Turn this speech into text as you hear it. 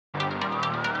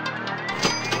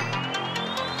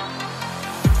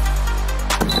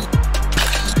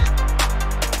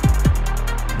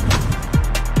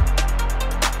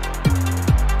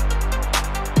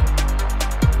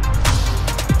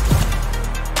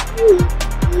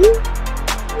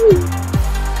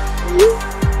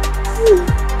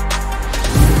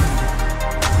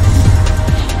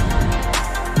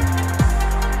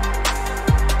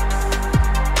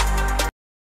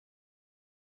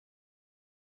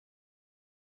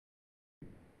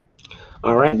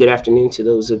All right, good afternoon to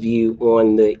those of you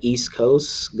on the East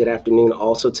Coast. Good afternoon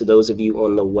also to those of you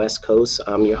on the West Coast.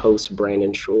 I'm your host,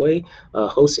 Brandon Troy,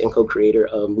 host and co-creator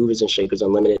of Movers and Shakers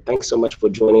Unlimited. Thanks so much for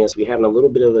joining us. We're having a little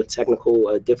bit of a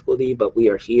technical difficulty, but we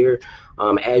are here.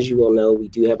 As you all know, we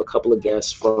do have a couple of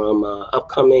guests from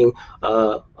upcoming,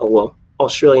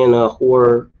 Australian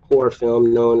horror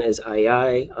film known as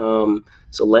Aiyai.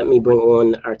 So let me bring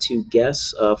on our two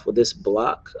guests for this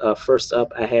block. First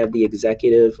up, I have the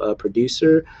executive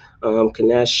producer,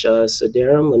 Kanesh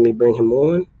Sundaram. Let me bring him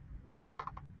on.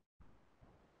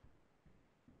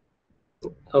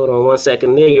 Hold on one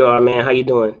second. There you are, man. How you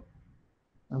doing?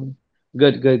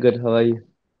 Good. How are you?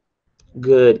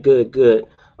 Good.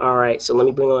 All right. So let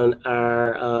me bring on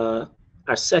our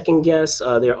second guest.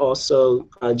 There are also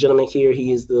a gentleman here.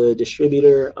 He is the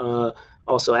distributor.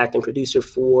 Also acting producer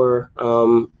for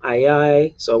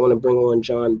Aiyai. So I want to bring on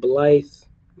John Blythe.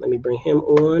 Let me bring him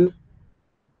on.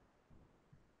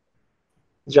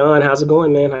 John, how's it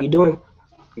going, man? How you doing?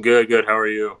 Good. How are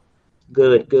you?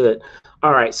 Good.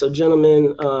 All right. So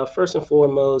gentlemen, first and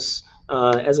foremost,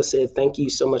 as I said, thank you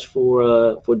so much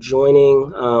for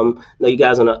joining. I know you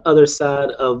guys on the other side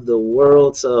of the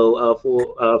world, so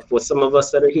for some of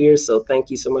us that are here, so thank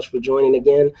you so much for joining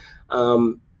again.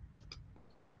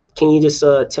 Can you just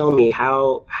tell me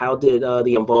how did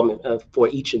the involvement for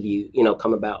each of you,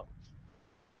 come about?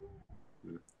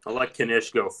 I'll let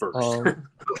Kanesh go first.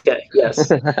 Okay.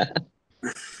 Yes.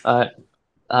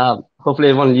 Hopefully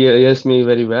everyone hears me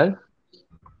very well,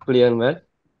 clear and well.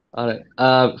 All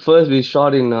right. First we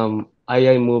shot in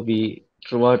Aiyai movie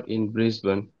throughout in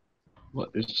Brisbane,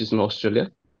 which is in Australia.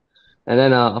 And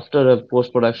then after the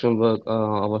post-production work,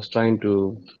 I was trying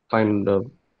to find a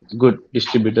good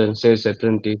distributor and sales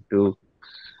apprentice to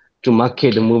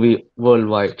market the movie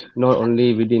worldwide, not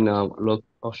only within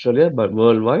Australia but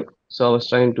worldwide. So I was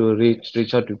trying to reach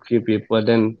out to a few people.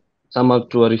 Then somehow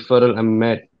through a referral, I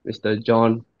met Mr.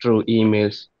 John through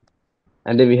emails,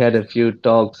 and then we had a few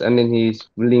talks. And then he's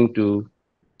willing to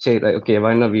say like, okay,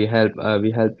 why not we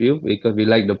help you because we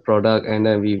like the product. And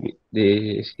then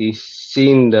he's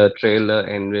seen the trailer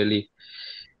and really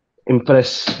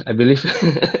impressed, I believe,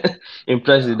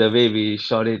 impressed with the way we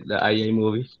shot it, the IA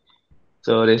movie.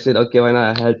 So they said, okay, why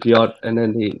not I help you out? And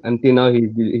then until now,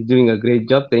 he's doing a great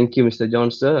job. Thank you, Mr. John,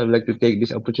 sir. I'd like to take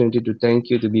this opportunity to thank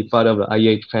you to be part of the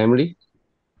I8 family.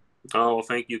 Oh, well,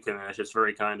 thank you, Kanesh. It's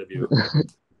very kind of you.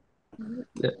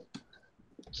 Yeah.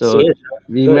 So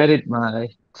we made it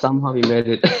somehow we made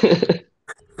it.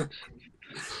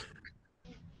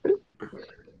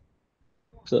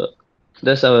 So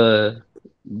that's our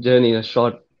journey in a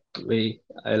short way.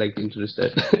 I like to introduce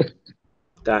that.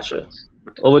 Gotcha.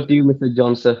 Over to you, Mr.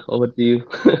 John, sir. Over to you.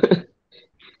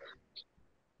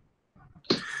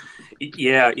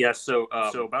 Yeah. So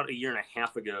about a year and a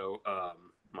half ago,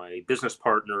 my business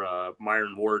partner,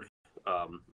 Myron Ward,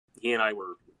 he and I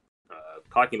were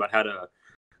talking about how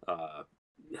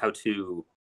to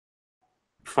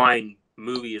find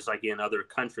movies like in other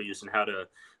countries and how to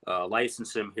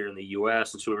license them here in the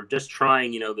U.S. And so we were just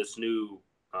trying, this new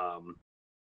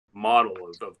model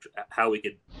of how we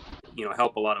could,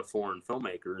 help a lot of foreign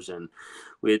filmmakers. And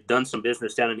we had done some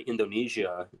business down in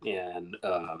Indonesia, and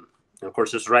of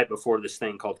course, this is right before this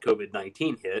thing called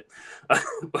COVID-19 hit.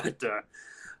 But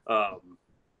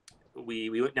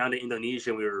we went down to Indonesia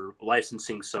and we were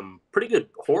licensing some pretty good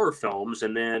horror films.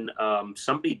 And then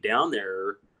somebody down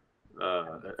there,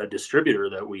 a distributor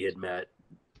that we had met,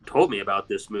 told me about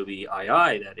this movie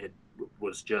Aiyai that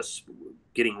was just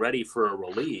getting ready for a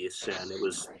release, and it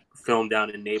was filmed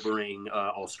down in neighboring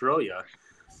Australia.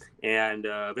 And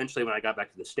eventually when I got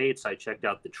back to the States, I checked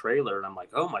out the trailer and I'm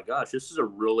like, oh my gosh, this is a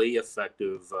really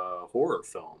effective horror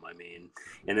film. I mean,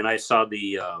 and then I saw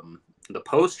the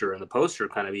poster, and the poster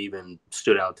kind of even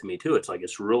stood out to me too. It's like,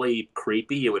 it's really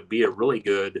creepy. It would be a really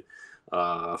good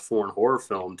foreign horror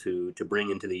film to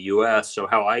bring into the US. So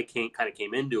how I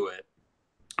came into it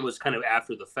was kind of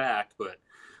after the fact, but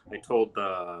I told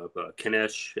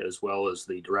Kanesh as well as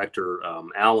the director,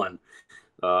 Alan,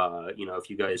 if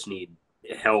you guys need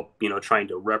help, trying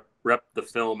to rep the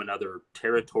film in other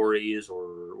territories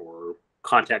or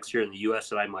contacts here in the US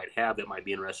that I might have that might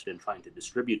be interested in trying to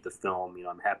distribute the film,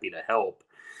 I'm happy to help.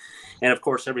 And of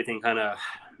course, everything kind of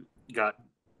got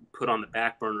put on the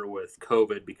back burner with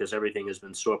COVID because everything has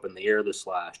been so up in the air this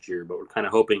last year, but we're kind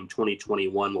of hoping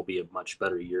 2021 will be a much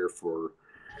better year for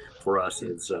for us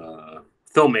as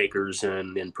filmmakers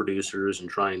and producers and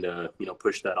trying to,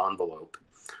 push that envelope.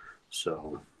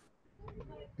 So.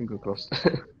 Fingers crossed.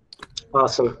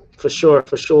 Awesome, for sure,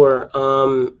 for sure.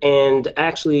 And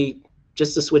actually,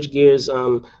 just to switch gears,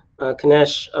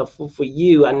 Kanesh, for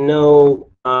you, I know,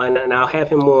 and I'll have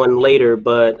him on later,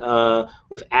 but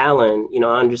with Alan,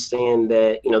 I understand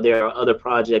that there are other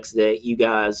projects that you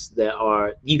guys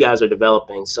are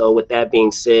developing. So with that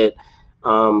being said,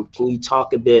 can you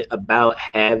talk a bit about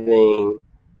having,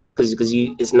 because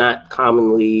it's not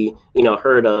commonly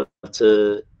heard of,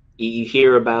 to you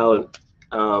hear about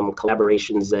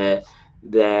collaborations that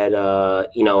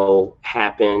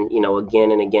happen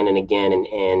again and again and again,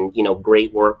 and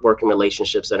great working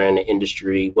relationships that are in the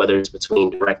industry, whether it's between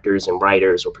directors and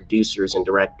writers or producers and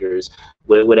directors,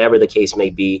 whatever the case may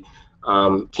be.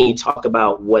 Can you talk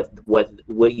about what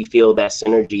you feel that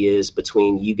synergy is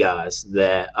between you guys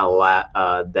that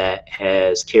that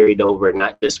has carried over,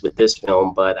 not just with this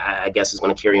film, but I guess is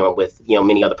going to carry on with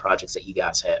many other projects that you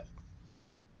guys have?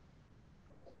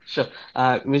 Sure.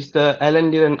 Mr.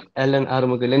 Alan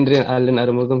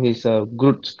Arumugam, he's a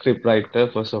good script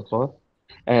writer, first of all.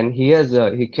 And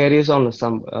he carries on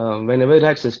some, whenever he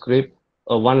writes a script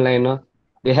or one-liner,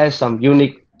 he has some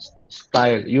unique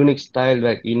style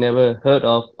that you never heard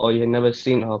of or you never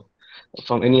seen of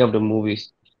from any of the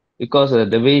movies. Because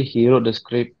the way he wrote the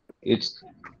script, it's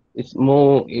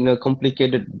more in a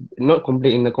complicated, not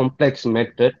complete, in a complex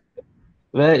method,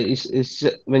 where it's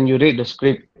when you read the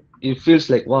script, it feels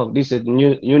like, wow, this is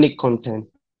new unique content.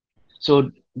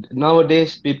 So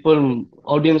nowadays,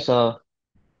 audience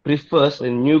prefers a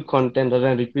new content rather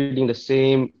than repeating the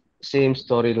same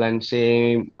storyline,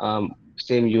 same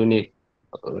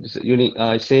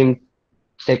same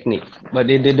technique. But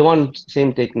they don't want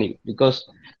same technique because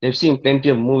they've seen plenty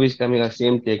of movies coming out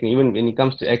same technique. Even when it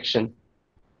comes to action,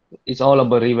 it's all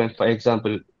about revenge, for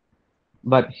example.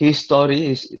 But his story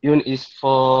is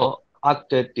for Arc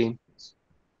 13.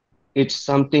 It's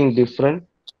something different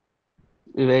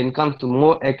when it comes to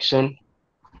more action,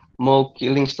 more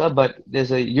killing stuff, but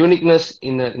there's a uniqueness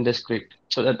in the script.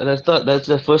 So that's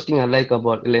the first thing I like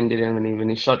about Elendirian when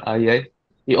he shot Aiyai.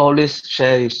 He always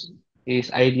shares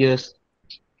his ideas,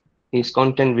 his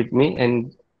content with me,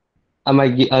 and I'll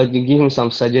give him some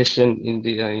suggestion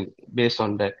based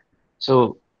on that.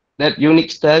 So that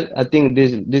unique style, I think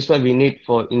this what we need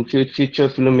for in future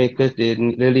filmmakers. They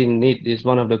really need this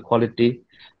one of the quality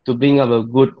to bring up a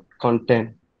good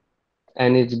content,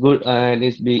 and it's good and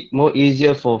it's be more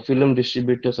easier for film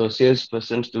distributors or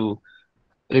salespersons to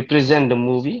represent the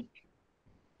movie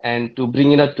and to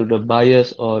bring it up to the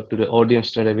buyers or to the audience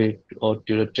straight away or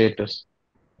to the theaters.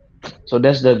 So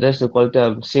that's the quality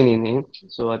I've seen in him.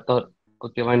 So I thought,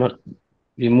 okay, why not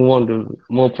we move on to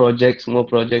more projects,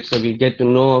 so we get to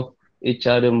know each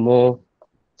other more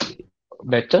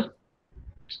better,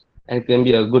 and it can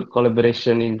be a good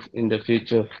collaboration in the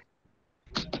future.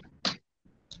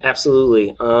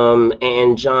 Absolutely.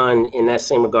 And John, in that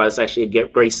same regard, it's actually a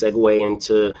great segue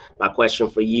into my question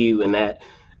for you, and that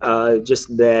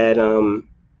just that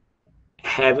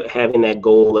having that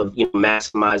goal of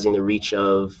maximizing the reach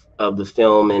of the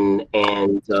film, and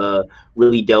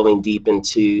really delving deep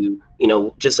into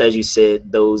just as you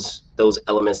said, those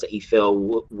elements that you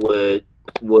feel would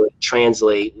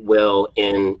translate well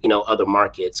in other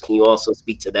markets. Can you also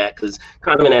speak to that? Because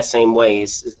kind of in that same way,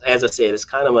 as I said, it's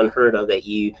kind of unheard of that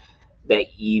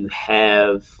you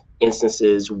have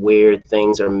instances where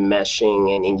things are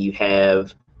meshing, and you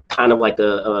have kind of like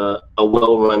a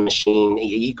well-run machine.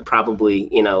 You could probably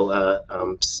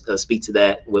speak to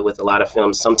that with a lot of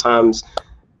films. Sometimes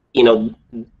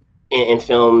in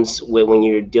films when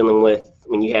you're dealing with,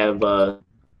 when you have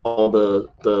all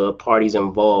the parties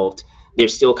involved, they're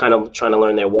still kind of trying to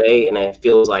learn their way, and it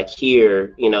feels like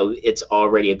here it's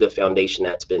already a good foundation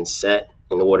that's been set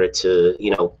in order to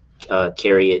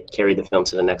carry the film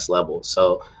to the next level.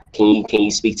 So can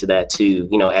you speak to that too,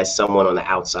 as someone on the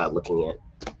outside looking in?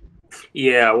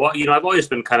 Yeah, well, I've always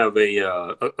been kind of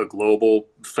a global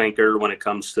thinker when it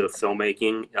comes to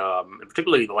filmmaking, and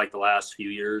particularly like the last few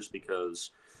years,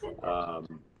 because I've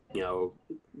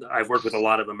worked with a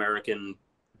lot of American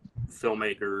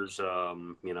filmmakers,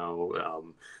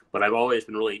 but I've always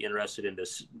been really interested in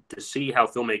this to see how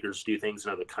filmmakers do things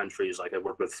in other countries. Like I've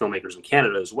worked with filmmakers in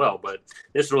Canada as well, but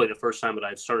this is really the first time that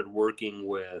I've started working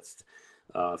with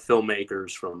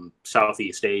filmmakers from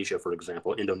Southeast Asia, for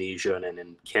example, Indonesia, and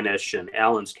in Kanesh and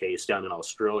Alan's case, down in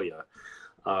Australia.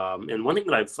 And one thing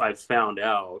that I've found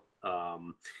out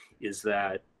is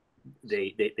that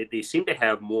they seem to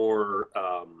have more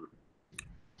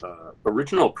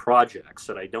original projects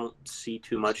that I don't see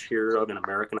too much here of in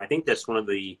America. And I think that's one of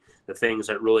the things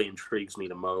that really intrigues me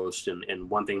the most, and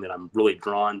one thing that I'm really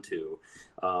drawn to.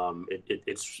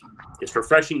 It's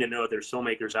refreshing to know there's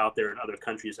filmmakers out there in other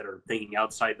countries that are thinking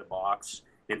outside the box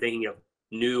and thinking of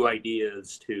new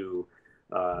ideas to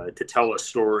tell a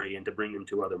story and to bring them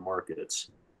to other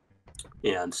markets.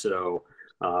 And so,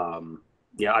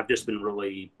 yeah, I've just been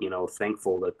really,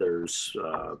 thankful that there's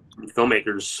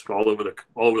filmmakers all over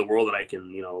the world that I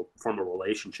can, form a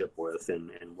relationship with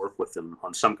and work with them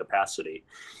on some capacity.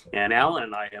 And Alan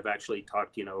and I have actually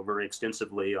talked, very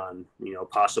extensively on,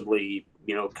 possibly,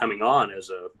 coming on as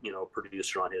a,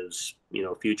 producer on his,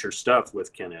 future stuff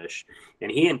with Kanesh.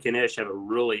 And he and Kanesh have a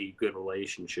really good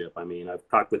relationship. I mean, I've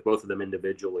talked with both of them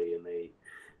individually, and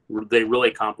they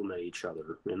really complement each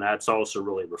other, and that's also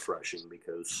really refreshing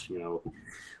because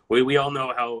we all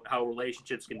know how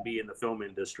relationships can be in the film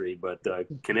industry, but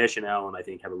Kanesh and Alan, I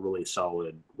think, have a really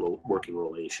solid working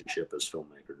relationship as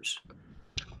filmmakers.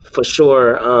 For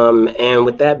sure. And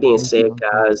with that being said,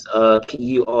 guys, can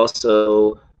you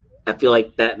also, I feel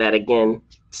like that again,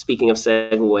 speaking of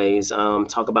segues,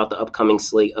 talk about the upcoming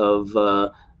slate of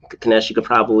Kanesh, you could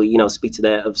probably, speak to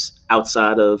that of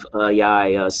outside of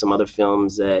Aiyai, some other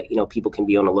films that, people can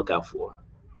be on the lookout for.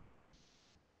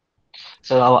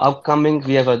 So our upcoming,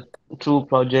 we have two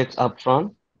projects up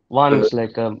front. One is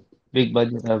like a big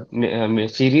budget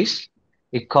series.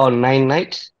 It's called 9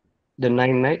 Nights, The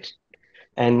 9 Nights.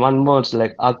 And one more is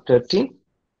like Arc 13.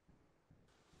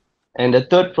 And the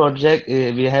third project,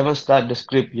 we haven't started the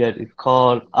script yet. It's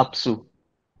called Apsu.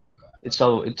 It's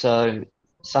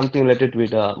something related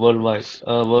with World War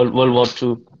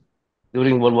II.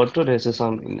 During World War II, there's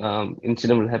some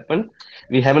incident will happen.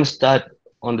 We haven't started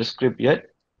on the script yet,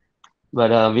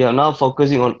 but we are now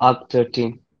focusing on Arc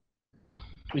 13,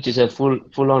 which is a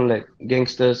full-on like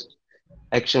gangsters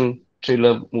action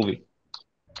thriller movie.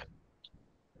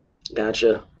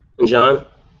 Gotcha. And John?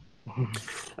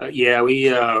 Yeah,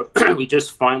 we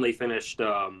just finally finished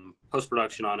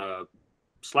post-production on a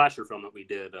slasher film that we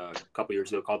did a couple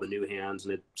years ago called The New Hands,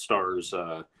 and it stars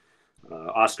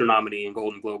Oscar nominee and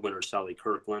Golden Globe winner Sally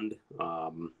Kirkland.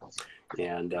 So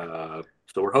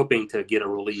we're hoping to get a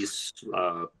release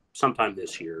sometime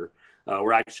this year.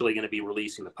 We're actually going to be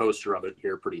releasing the poster of it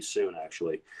here pretty soon,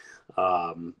 actually.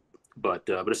 But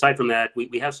aside from that,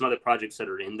 we have some other projects that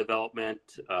are in development.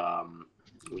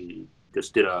 We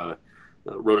just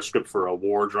wrote a script for a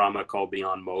war drama called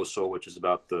Beyond Mosul, which is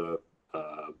about a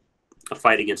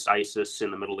fight against ISIS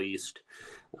in the Middle East.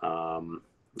 And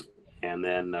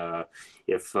then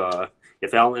if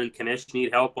Alan and Kanesh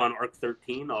need help on Arc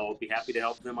 13, I'll be happy to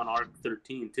help them on Arc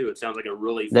 13 too. It sounds like a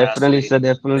really definitely, sir.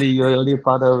 Definitely, you're already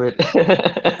part of it.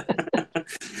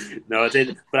 No,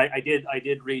 but I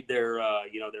did read their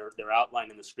their outline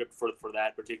in the script for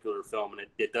that particular film, and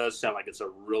it does sound like it's a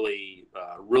really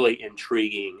really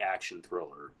intriguing action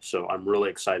thriller. So I'm really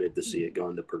excited to see it go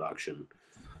into production.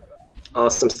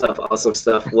 Awesome stuff. Awesome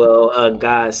stuff. Well,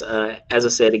 guys, as I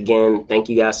said again, thank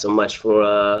you guys so much for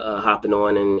hopping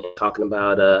on and talking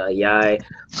about Aiyai.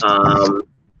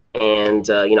 And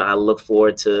I look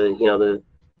forward to the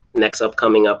next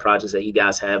upcoming projects that you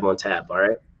guys have on tap. All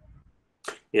right.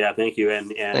 Yeah, thank you.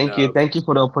 And thank you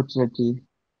for the opportunity.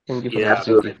 Thank you for the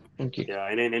opportunity. Thank you. Yeah,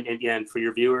 and for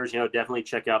your viewers, definitely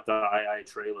check out the Aiyai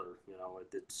trailer.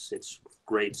 It's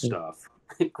great stuff.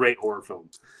 Great horror film.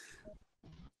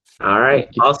 All right,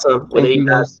 awesome. Well, there you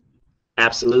guys.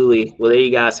 Absolutely. Well, there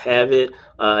you guys have it.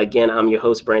 Again, I'm your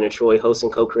host, Brandon Troy, host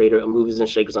and co-creator of Movies and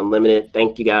Shakers Unlimited.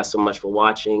 Thank you guys so much for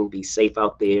watching. Be safe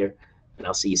out there, and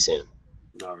I'll see you soon.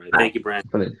 All right. Thank you,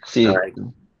 Brandon. See you. Right.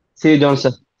 See you,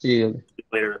 Johnson. See you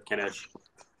later, Kanesh.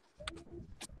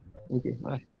 Okay,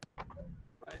 bye.